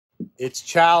It's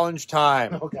challenge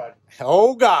time. Oh, God.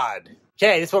 Oh, God.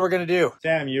 Okay, this is what we're going to do.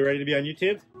 Sam, you ready to be on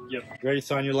YouTube? Yep. Ready to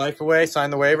sign your life away? Sign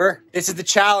the waiver? This is the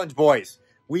challenge, boys.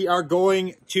 We are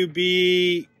going to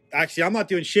be... Actually, I'm not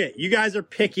doing shit. You guys are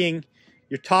picking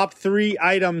your top 3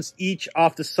 items each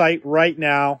off the site right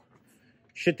now.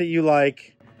 Shit that you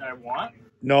like. That I want?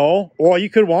 No. Well, you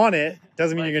could want it.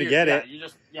 Doesn't mean you're going to get it.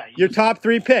 Your top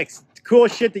 3 picks. Cool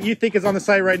shit that you think is on the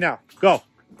site right now. Go.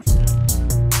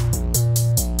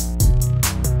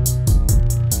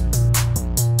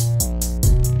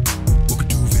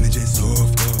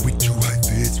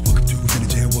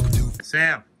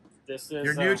 Sam, This is,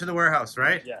 you're new to the warehouse,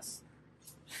 right? Yes.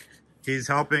 He's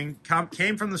helping,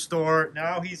 came from the store.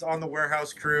 Now he's on the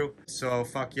warehouse crew. So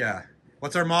fuck yeah.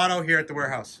 What's our motto here at the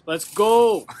warehouse? Let's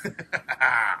go.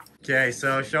 Okay,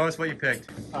 so show us what you picked.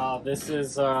 This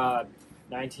is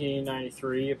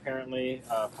 1993, apparently,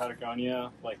 Patagonia,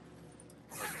 like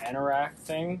anorak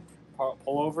thing,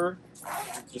 pullover.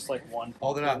 Just like one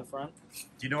Hold it in up. the front.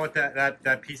 Do you know what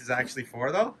that piece is actually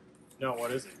for, though? No,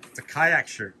 what is it? It's a kayak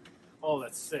shirt. Oh,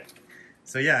 that's sick.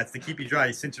 So yeah, it's to keep you dry.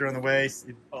 You cinch it around the waist.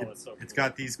 That's so cool. It's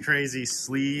got these crazy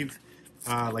sleeve,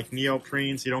 like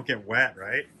neoprene, so you don't get wet,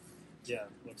 right? Yeah,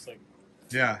 looks like.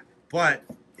 Yeah, but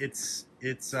it's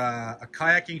a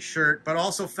kayaking shirt, but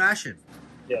also fashion.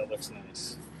 Yeah, it looks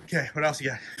nice. Okay, what else you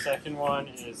got? Second one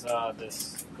is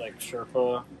this like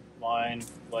Sherpa line,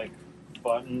 like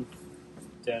button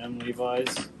denim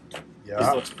Levi's. This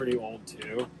Yeah, looks pretty old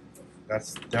too.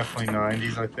 that's definitely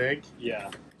 90s, I think. Yeah.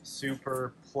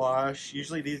 Super plush.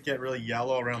 Usually these get really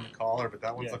yellow around the collar, but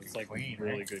that one's Yeah, looking it's like clean,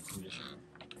 really right? good condition.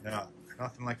 Yeah,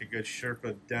 nothing like a good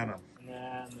Sherpa denim. And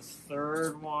then this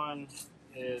third one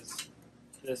is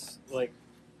this like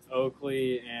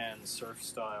Oakley and surf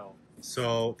style.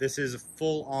 So this is a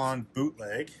full-on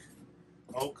bootleg.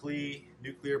 Oakley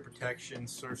nuclear protection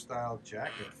surf style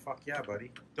jacket. Fuck yeah,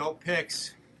 buddy. Dope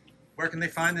picks. Where can they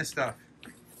find this stuff?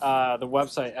 The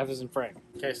website, F as in Frank.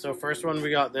 Okay, so first one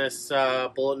we got this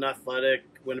Bulletin Athletic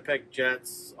Winnipeg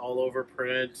Jets all over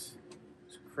print.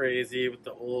 It's crazy with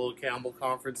the old Campbell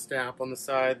Conference stamp on the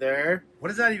side there. What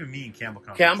does that even mean, Campbell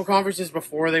Conference? Campbell Conference is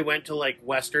before they went to like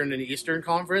Western and Eastern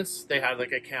Conference. They had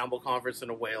like a Campbell Conference and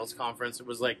a Wales Conference. It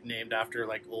was like named after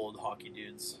like old hockey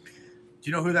dudes. Do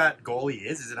you know who that goalie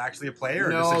is? Is it actually a player? Or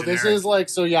No, just a this generic? is like,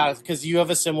 so yeah, because you have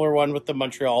a similar one with the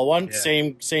Montreal one.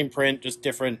 Yeah. Same print, just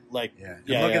different like. Yeah. And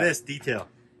Yeah, look yeah. at this detail.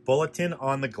 Bulletin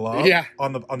on the glove. Yeah.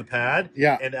 On the pad.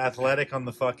 Yeah. And athletic on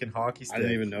the fucking hockey stick. I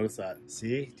didn't even notice that.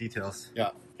 See? Details. Yeah.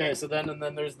 Okay, so then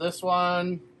there's this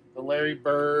one, the Larry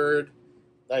Bird.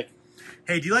 Like,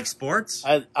 Hey, do you like sports?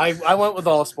 I went with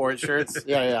all sports shirts.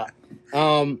 Yeah.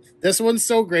 This one's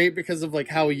so great because of like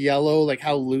how yellow, like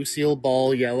how Lucille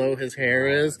Ball yellow his hair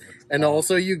is, and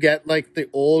also you get like the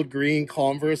old green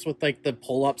Converse with like the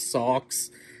pull-up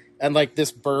socks, and like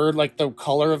this bird, like the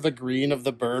color of the green of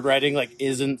the bird writing like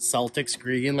isn't Celtics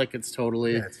green, like it's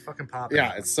totally Yeah, it's fucking popping.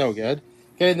 yeah, it's so good.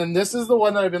 Okay, and then this is the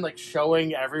one that I've been like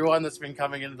showing everyone that's been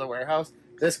coming into the warehouse.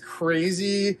 This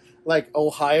crazy like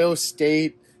Ohio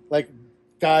State like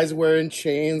guys wearing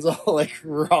chains all like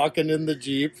rocking in the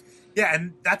Jeep. Yeah,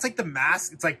 and that's like the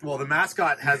mask. It's like, well, the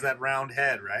mascot has that round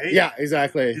head, right? Yeah,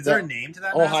 exactly. Is there a name to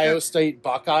that Ohio mascot? State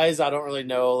Buckeyes? I don't really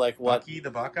know like what. Bucky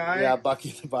the Buckeye? Yeah,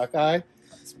 Bucky the Buckeye.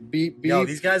 It's beep beep. Yo,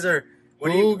 these guys are...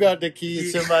 What do Who you... got the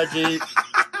keys to my Jeep?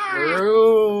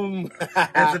 Room.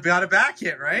 It's about a back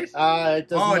hit, right? It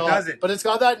does Oh, it not, doesn't. But it's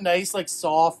got that nice, like,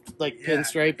 soft, like, Yeah,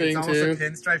 pinstriping, it's almost too. a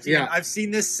pinstripe. Yeah. I've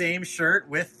seen this same shirt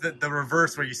with the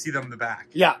reverse where you see them in the back.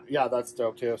 Yeah, that's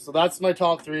dope, too. So that's my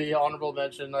top 3. Honorable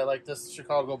mention. I like this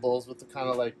Chicago Bulls with the kind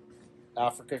of, like,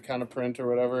 Africa kind of print or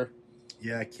whatever.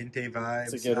 Yeah, Kinte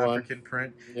vibes, It's a good African one.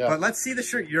 print. Yeah. But let's see the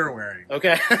shirt you're wearing.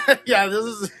 Okay. Yeah, this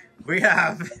is... We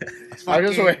have... I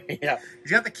just fucking- yeah. He's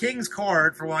got the King's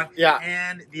cord, for one. Yeah.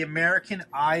 And the American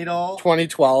Idol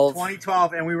 2012.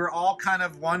 2012. And we were all kind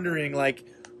of wondering, like,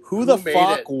 who Who the made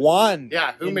fuck it? won?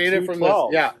 Yeah, who in made it from this?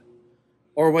 2012? Yeah.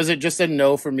 Or was it just a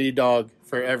no for me, dog,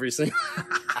 for every single...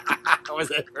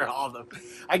 was it for all of them?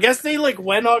 I guess they, like,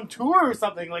 went on tour or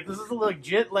something. Like, this is a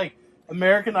legit, like,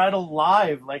 American Idol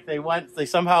live. Like, they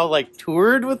somehow, like,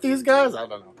 toured with these guys? I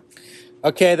don't know.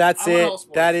 Okay, that's I'm on it. all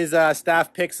sports. That is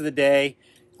staff picks of the day.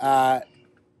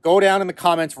 Go down in the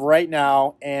comments right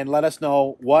now and let us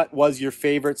know what was your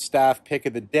favorite staff pick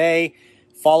of the day.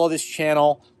 Follow this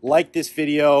channel, like this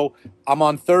video. I'm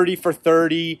on 30 for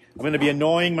 30. I'm going to be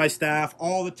annoying my staff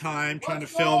all the time, trying to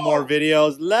film more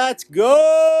videos. Let's go!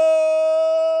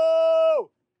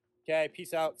 Okay,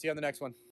 peace out. See you on the next one.